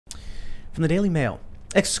from the Daily Mail.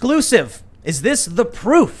 Exclusive. Is this the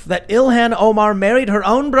proof that Ilhan Omar married her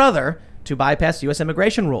own brother to bypass U.S.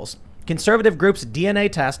 immigration rules? Conservative group's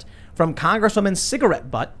DNA test from Congresswoman's cigarette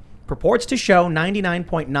butt purports to show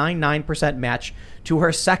 99.99% match to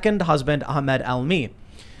her second husband, Ahmed Almi.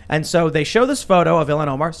 And so they show this photo of Ilhan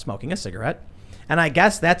Omar smoking a cigarette. And I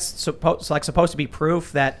guess that's supposed to be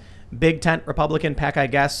proof that Big Tent Republican PAC, I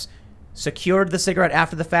guess, secured the cigarette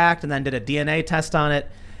after the fact and then did a DNA test on it.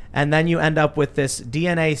 And then you end up with this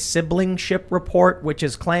DNA siblingship report, which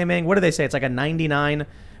is claiming, what do they say? It's like a 99.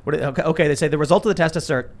 Okay, they say the result of the test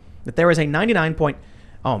assert that there is a 99 point,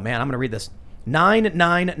 oh man, I'm going to read this,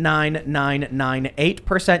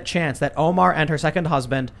 99998% chance that Omar and her second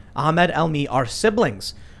husband, Ahmed Almi, are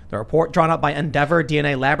siblings. The report drawn up by Endeavor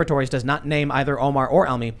DNA Laboratories does not name either Omar or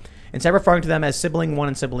Almi, instead referring to them as sibling 1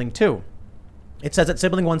 and sibling 2. It says that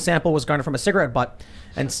sibling 1 sample was garnered from a cigarette butt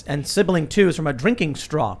and sibling 2 is from a drinking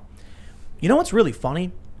straw. You know what's really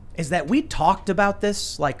funny is that we talked about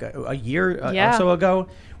this like a year or so ago,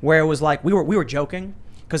 where it was like we were joking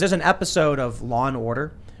because there's an episode of Law and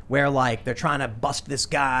Order where like they're trying to bust this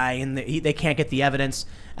guy and they can't get the evidence,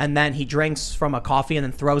 and then he drinks from a coffee and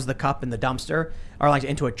then throws the cup in the dumpster or like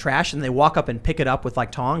into a trash, and they walk up and pick it up with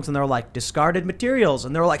like tongs and they're like discarded materials,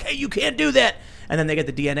 and they're like, hey, you can't do that, and then they get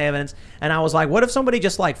the DNA evidence. And I was like, what if somebody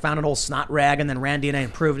just like found an old snot rag and then ran DNA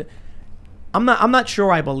and proved it? I'm not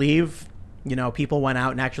sure I believe, you know, people went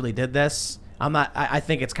out and actually did this. I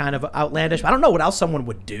think it's kind of outlandish. I don't know what else someone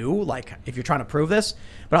would do, like if you're trying to prove this,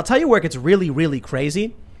 but I'll tell you where it gets really, really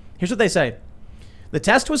crazy. Here's what they say. The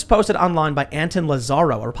test was posted online by Anton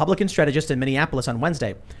Lazaro, a Republican strategist in Minneapolis, on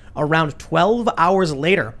Wednesday. Around 12 hours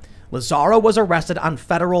later, Lazaro was arrested on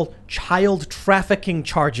federal child trafficking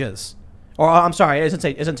charges. Or I'm sorry, it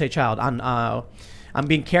doesn't say child. I'm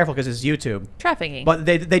being careful because it's YouTube. Trafficking. But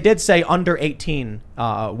they did say under 18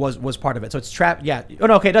 was part of it. So it's yeah. Oh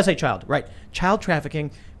no, okay, it does say child. Right. Child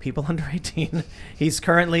trafficking, people under 18. He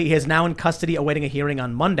is now in custody awaiting a hearing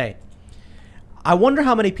on Monday. I wonder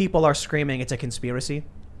how many people are screaming it's a conspiracy.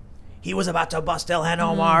 He was about to bust Ilhan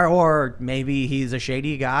Omar, or maybe he's a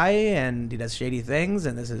shady guy and he does shady things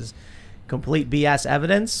and this is complete BS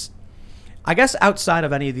evidence. I guess outside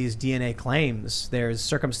of any of these DNA claims, there's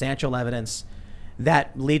circumstantial evidence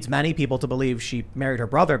that leads many people to believe she married her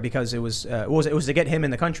brother because it was to get him in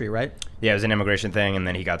the country, right? Yeah, it was an immigration thing, and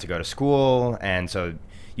then he got to go to school, and so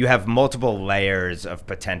you have multiple layers of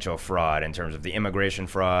potential fraud in terms of the immigration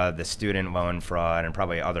fraud, the student loan fraud, and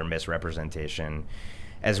probably other misrepresentation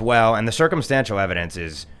as well. And the circumstantial evidence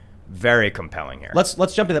is very compelling here.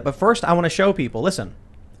 Let's jump to that. But first, I want to show people, listen,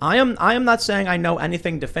 I am not saying I know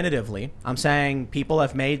anything definitively. I'm saying people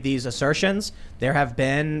have made these assertions. There have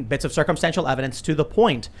been bits of circumstantial evidence to the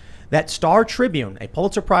point that Star Tribune, a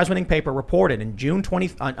Pulitzer Prize-winning paper, reported in June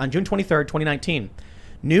 23rd, 2019,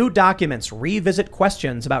 new documents revisit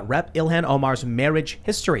questions about Rep. Ilhan Omar's marriage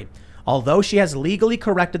history. Although she has legally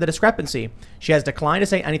corrected the discrepancy, she has declined to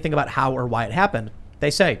say anything about how or why it happened.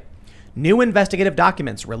 They say, new investigative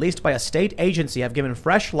documents released by a state agency have given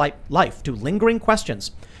fresh life to lingering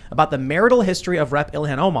questions about the marital history of Rep.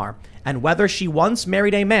 Ilhan Omar and whether she once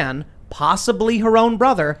married a man, possibly her own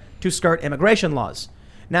brother, to skirt immigration laws.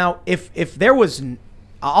 Now, if there was,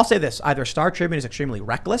 I'll say this, either Star Tribune is extremely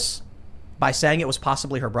reckless by saying it was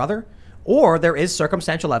possibly her brother, or there is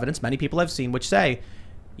circumstantial evidence many people have seen which say,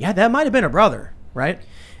 yeah, that might have been her brother, right?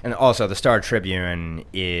 And also, the Star Tribune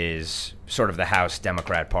is sort of the House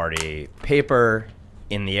Democrat Party paper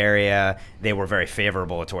in the area. They were very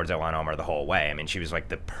favorable towards Ilhan Omar the whole way. I mean, she was like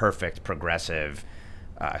the perfect progressive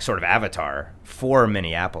sort of avatar for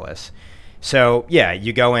Minneapolis. So, yeah,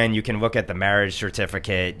 you go in, you can look at the marriage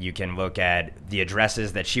certificate, you can look at the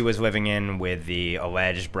addresses that she was living in with the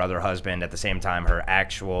alleged brother-husband at the same time her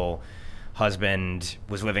actual husband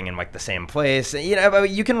was living in like the same place. You know,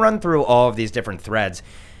 you can run through all of these different threads.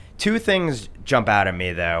 Two things jump out at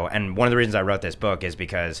me, though, and one of the reasons I wrote this book is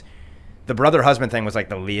because the brother-husband thing was like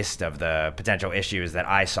the least of the potential issues that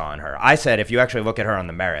I saw in her. I said if you actually look at her on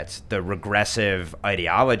the merits, the regressive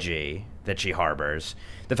ideology that she harbors,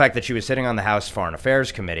 the fact that she was sitting on the House Foreign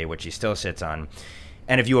Affairs Committee, which she still sits on,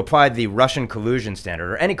 and if you applied the Russian collusion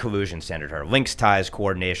standard or any collusion standard to her, links, ties,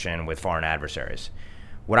 coordination with foreign adversaries,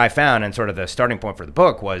 what I found and sort of the starting point for the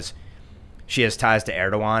book was she has ties to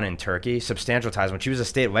Erdogan in Turkey, substantial ties. When she was a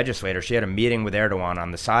state legislator, she had a meeting with Erdogan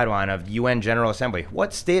on the sideline of UN General Assembly.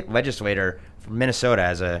 What state legislator from Minnesota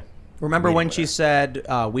has a... Remember when she said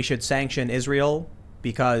we should sanction Israel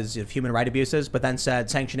because of human rights abuses, but then said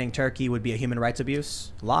sanctioning Turkey would be a human rights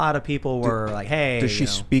abuse. A lot of people were like, hey. Does she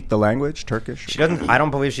speak the language, Turkish? She doesn't. I don't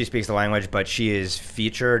believe she speaks the language, but she is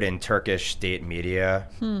featured in Turkish state media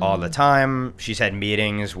all the time. She's had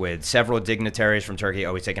meetings with several dignitaries from Turkey,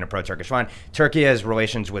 always taking a pro-Turkish line. Turkey has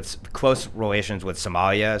close relations with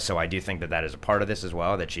Somalia, so I do think that is a part of this as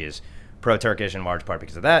well, that she is pro-Turkish in large part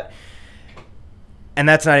because of that. And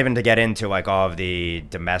that's not even to get into like all of the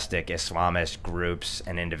domestic Islamist groups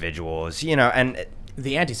and individuals, and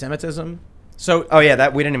the anti-Semitism. So, oh yeah,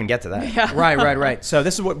 that we didn't even get to that. Yeah. Right. So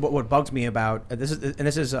this is what bugs me about this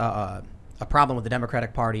is a problem with the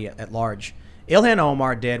Democratic Party at large. Ilhan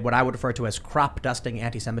Omar did what I would refer to as crop dusting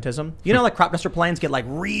anti-Semitism. Like crop duster planes get like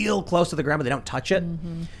real close to the ground, but they don't touch it.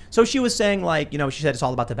 Mm-hmm. So she was saying she said it's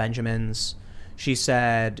all about the Benjamins. She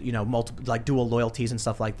said, multiple like dual loyalties and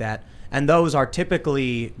stuff like that. And those are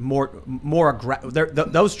typically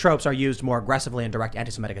those tropes are used more aggressively in direct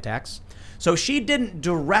anti-Semitic attacks. So she didn't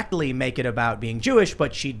directly make it about being Jewish,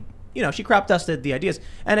 but she crop dusted the ideas,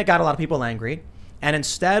 and it got a lot of people angry. And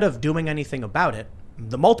instead of doing anything about it,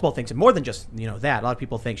 the multiple things, more than just that, a lot of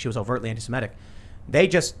people think she was overtly anti-Semitic. They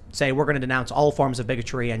just say we're going to denounce all forms of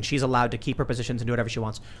bigotry, and she's allowed to keep her positions and do whatever she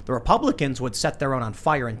wants. The Republicans would set their own on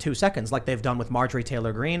fire in 2 seconds, like they've done with Marjorie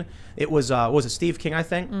Taylor Greene. It was Steve King, I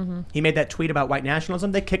think? Mm-hmm. He made that tweet about white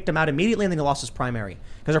nationalism. They kicked him out immediately, and then he lost his primary.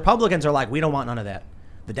 Because Republicans are like, we don't want none of that.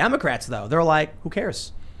 The Democrats, though, they're like, who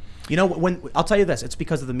cares? I'll tell you this, it's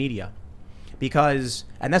because of the media. Because,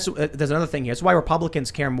 and there's another thing here. That's why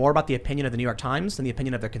Republicans care more about the opinion of the New York Times than the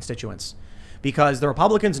opinion of their constituents. Because the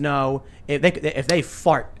Republicans know if they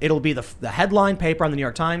fart, it'll be the headline paper on the New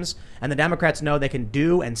York Times, and the Democrats know they can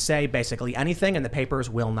do and say basically anything, and the papers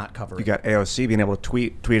will not cover it. You got AOC being able to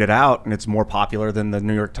tweet it out, and it's more popular than the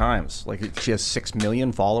New York Times. Like she has 6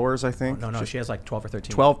 million followers, I think. Oh, no, she has like 12 or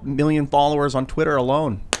 13. 12 million followers on Twitter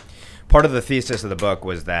alone. Part of the thesis of the book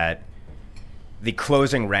was that the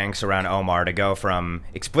closing ranks around Omar to go from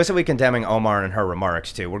explicitly condemning Omar in her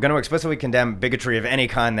remarks to we're going to explicitly condemn bigotry of any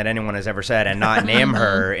kind that anyone has ever said and not name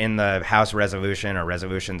her in the House resolution or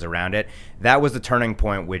resolutions around it. That was the turning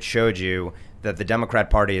point which showed you that the Democrat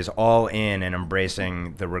Party is all in and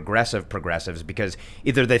embracing the regressive progressives because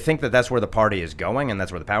either they think that that's where the party is going and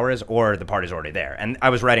that's where the power is, or the party's already there. And I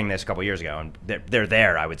was writing this a couple years ago, and they're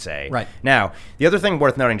there, I would say. Right. Now, the other thing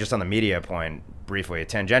worth noting just on the media point, briefly,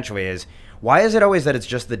 tangentially, is why is it always that it's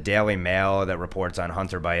just the Daily Mail that reports on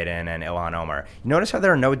Hunter Biden and Ilhan Omar? You notice how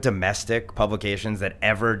there are no domestic publications that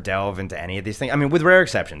ever delve into any of these things? I mean, with rare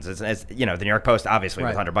exceptions. It's the New York Post, obviously,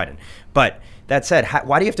 with Hunter Biden. But that said,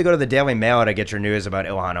 why do you have to go to the Daily Mail to get your news about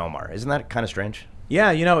Ilhan Omar? Isn't that kind of strange?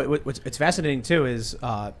 Yeah, it's fascinating, too, is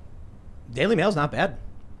Daily Mail's not bad.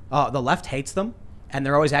 The left hates them, and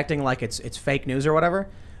they're always acting like it's fake news or whatever.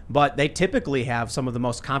 But they typically have some of the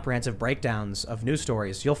most comprehensive breakdowns of news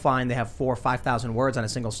stories. You'll find they have 4,000 or 5,000 words on a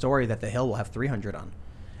single story that The Hill will have 300 on,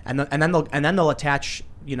 and then they'll attach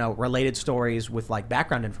related stories with like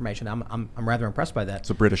background information. I'm rather impressed by that. It's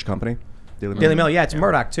a British company. Daily Mail, yeah, it's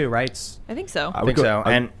Murdoch too, right? I think so. I think so.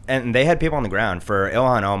 And they had people on the ground. For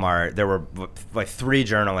Ilhan Omar, there were like 3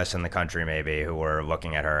 journalists in the country maybe who were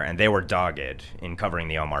looking at her, and they were dogged in covering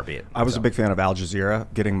the Omar beat. I was a big fan of Al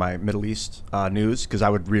Jazeera, getting my Middle East news, because I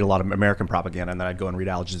would read a lot of American propaganda, and then I'd go and read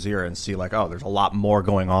Al Jazeera and see like, oh, there's a lot more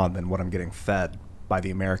going on than what I'm getting fed by the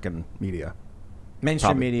American media.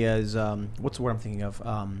 Mainstream media is, what's the word I'm thinking of?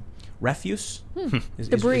 Refuse?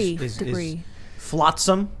 Debris.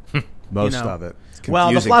 Flotsam. Most of it. It's confusing,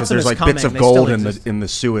 well, the flotsam there's is like coming. bits of gold in the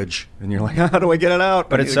sewage, and you're like, how do I get it out?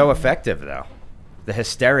 But it's so effective, though. The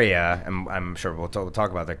hysteria, and I'm sure we'll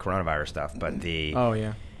talk about the coronavirus stuff, but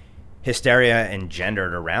the hysteria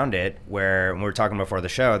engendered around it, where we were talking before the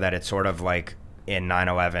show, that it's sort of like in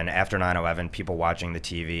 9/11, after 9/11, people watching the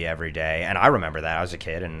TV every day. And I remember that. I was a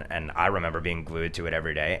kid, and I remember being glued to it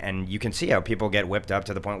every day. And you can see how people get whipped up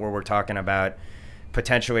to the point where we're talking about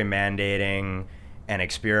potentially mandating an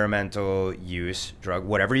experimental use drug,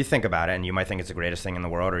 whatever you think about it, and you might think it's the greatest thing in the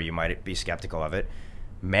world, or you might be skeptical of it,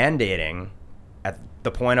 mandating at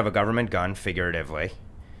the point of a government gun, figuratively,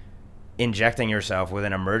 injecting yourself with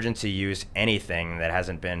an emergency use anything that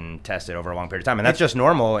hasn't been tested over a long period of time. And that's just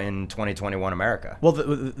normal in 2021 America. Well,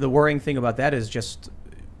 the worrying thing about that is just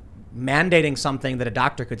mandating something that a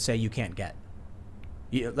doctor could say you can't get.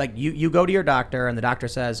 You go to your doctor and the doctor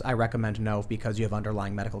says, I recommend no because you have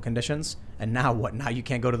underlying medical conditions. And now what? Now you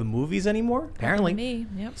can't go to the movies anymore? Apparently. Me,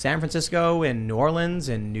 yep. San Francisco and New Orleans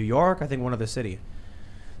and New York, I think one other city.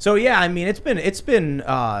 So yeah, I mean, it's been you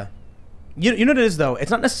know what it is though?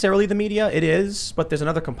 It's not necessarily the media. It is, but there's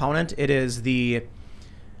another component. It is the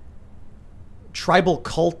tribal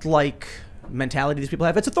cult-like mentality these people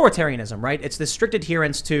have. It's authoritarianism, right? It's this strict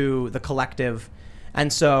adherence to the collective.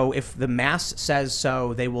 And so if the mass says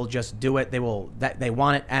so, they will just do it. They want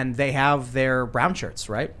it, and they have their brown shirts,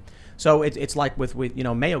 right? So it's like with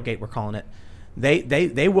Mayogate, we're calling it.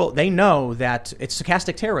 They know that it's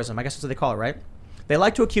stochastic terrorism. I guess that's what they call it, right? They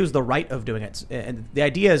like to accuse the right of doing it. And the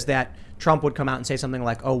idea is that Trump would come out and say something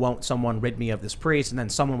like, oh, won't someone rid me of this priest? And then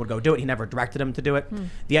someone would go do it. He never directed him to do it.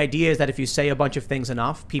 The idea is that if you say a bunch of things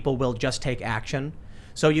enough, people will just take action.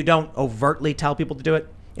 So you don't overtly tell people to do it.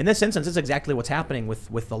 In this instance, it's exactly what's happening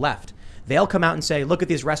with the left. They'll come out and say, look at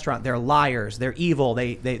these restaurants. They're liars. They're evil.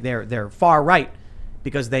 They're far right,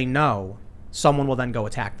 because they know someone will then go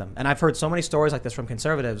attack them. And I've heard so many stories like this from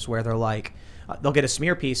conservatives where they're like, they'll get a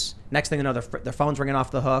smear piece. Next thing you know, their phone's ringing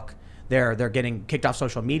off the hook. They're getting kicked off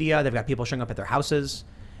social media. They've got people showing up at their houses.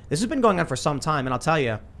 This has been going on for some time, and I'll tell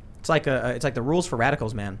you, it's like the rules for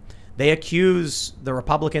radicals, man. They accuse the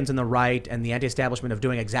Republicans and the right and the anti-establishment of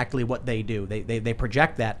doing exactly what they do. They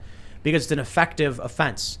project that because it's an effective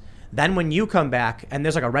offense. Then when you come back and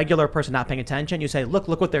there's like a regular person not paying attention, you say, look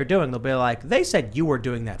what they're doing. They'll be like, they said you were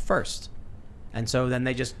doing that first. And so then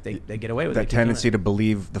they get away with it. That tendency to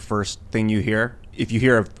believe the first thing you hear. If you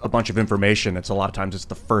hear a bunch of information, it's a lot of times it's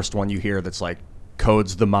the first one you hear that's like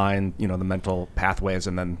codes the mind, the mental pathways,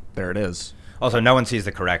 and then there it is. Also, no one sees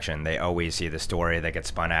the correction. They always see the story that gets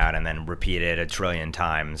spun out and then repeated a trillion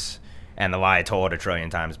times, and the lie told a trillion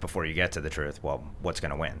times before you get to the truth. Well, what's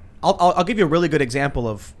going to win? I'll give you a really good example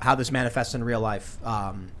of how this manifests in real life.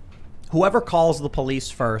 Whoever calls the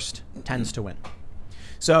police first tends to win.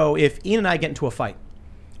 So if Ian and I get into a fight,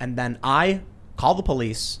 and then I call the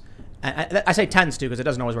police, and I say tends to because it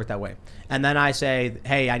doesn't always work that way, and then I say,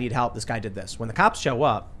 hey, I need help, this guy did this. When the cops show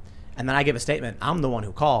up, and then I give a statement, I'm the one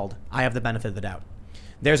who called, I have the benefit of the doubt.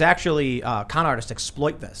 There's actually con artists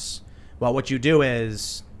exploit this. Well, what you do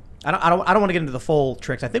is, I don't want to get into the full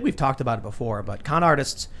tricks. I think we've talked about it before, but con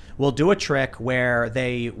artists will do a trick where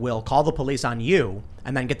they will call the police on you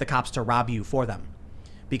and then get the cops to rob you for them.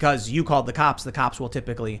 Because you called the cops will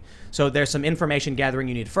typically. So there's some information gathering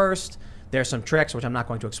you need first. There's some tricks, which I'm not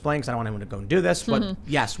going to explain because I don't want anyone to go and do this. But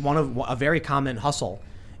yes, a very common hustle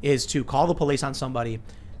is to call the police on somebody.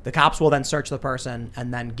 The cops will then search the person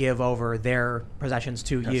and then give over their possessions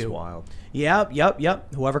to you. That's wild. Yep.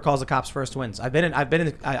 Whoever calls the cops first wins. I've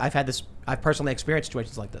personally experienced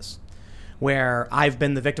situations like this where I've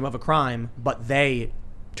been the victim of a crime, but they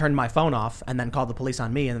turned my phone off and then called the police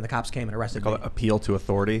on me, and then the cops came and arrested me. They call it appeal to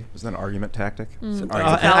authority. Isn't that an argument tactic?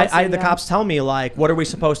 The cops tell me, like, what are we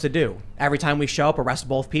supposed to do? Every time we show up, arrest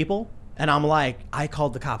both people? And I'm like, I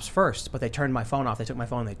called the cops first, but they turned my phone off. They took my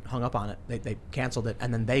phone, they hung up on it. They canceled it,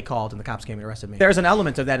 and then they called, and the cops came and arrested me. There's an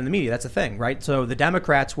element of that in the media. That's the thing, right? So the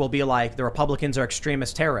Democrats will be like, the Republicans are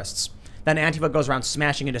extremist terrorists. Then Antifa goes around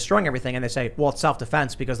smashing and destroying everything, and they say, well, it's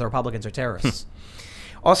self-defense because the Republicans are terrorists.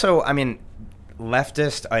 Also, I mean,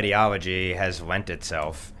 leftist ideology has lent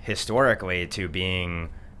itself historically to being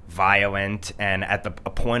violent and at a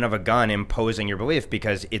point of a gun imposing your belief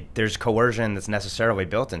because there's coercion that's necessarily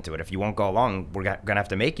built into it. If you won't go along, we're going to have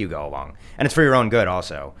to make you go along. And it's for your own good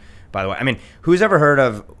also, by the way. I mean, who's ever heard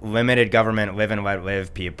of limited government, live and let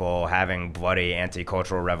live people having bloody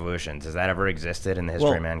anti-cultural revolutions? Has that ever existed in the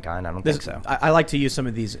history of mankind? I don't think so. I like to use some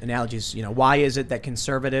of these analogies. Why is it that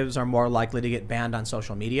conservatives are more likely to get banned on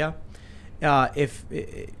social media? If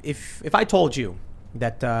I told you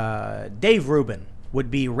that Dave Rubin would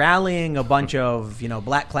be rallying a bunch of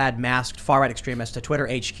black-clad masked far-right extremists to Twitter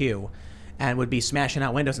HQ and would be smashing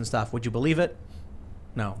out windows and stuff, would you believe it?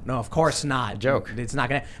 No, of course not. Joke. It's not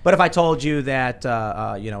gonna. But if I told you that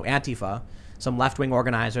Antifa, some left-wing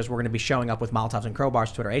organizers, were going to be showing up with Molotovs and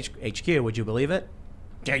crowbars to Twitter HQ, would you believe it?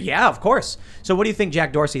 Yeah, of course. So what do you think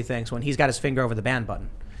Jack Dorsey thinks when he's got his finger over the ban button?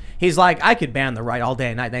 He's like, I could ban the right all day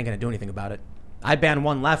and night. They ain't going to do anything about it. I ban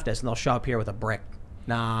one leftist and they'll show up here with a brick.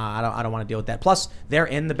 Nah, I don't want to deal with that. Plus, they're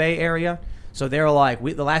in the Bay Area. So they're like,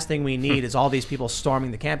 the last thing we need is all these people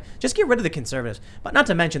storming the camp. Just get rid of the conservatives. But not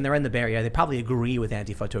to mention, they're in the Bay Area. They probably agree with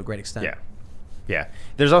Antifa to a great extent. Yeah.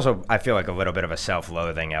 There's also, I feel like, a little bit of a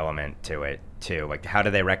self-loathing element to it, too. Like, how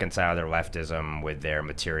do they reconcile their leftism with their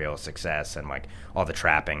material success and, like, all the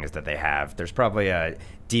trappings that they have? There's probably a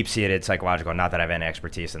deep-seated psychological, not that I have any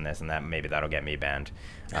expertise in this, and that maybe that'll get me banned.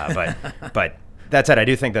 But that said, I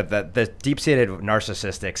do think that the deep-seated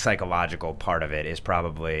narcissistic psychological part of it is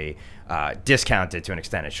probably discounted to an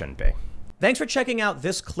extent it shouldn't be. Thanks for checking out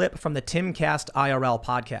this clip from the Timcast IRL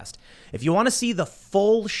podcast. If you want to see the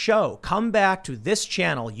full show, come back to this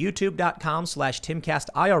channel,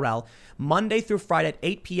 youtube.com/TimcastIRL, Monday through Friday at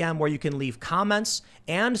 8 p.m., where you can leave comments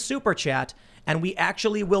and super chat and we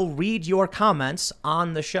actually will read your comments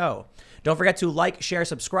on the show. Don't forget to like, share,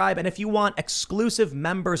 subscribe, and if you want exclusive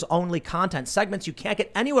members-only content, segments you can't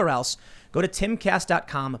get anywhere else, go to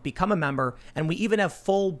timcast.com, become a member, and we even have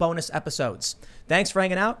full bonus episodes. Thanks for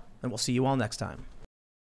hanging out, and we'll see you all next time.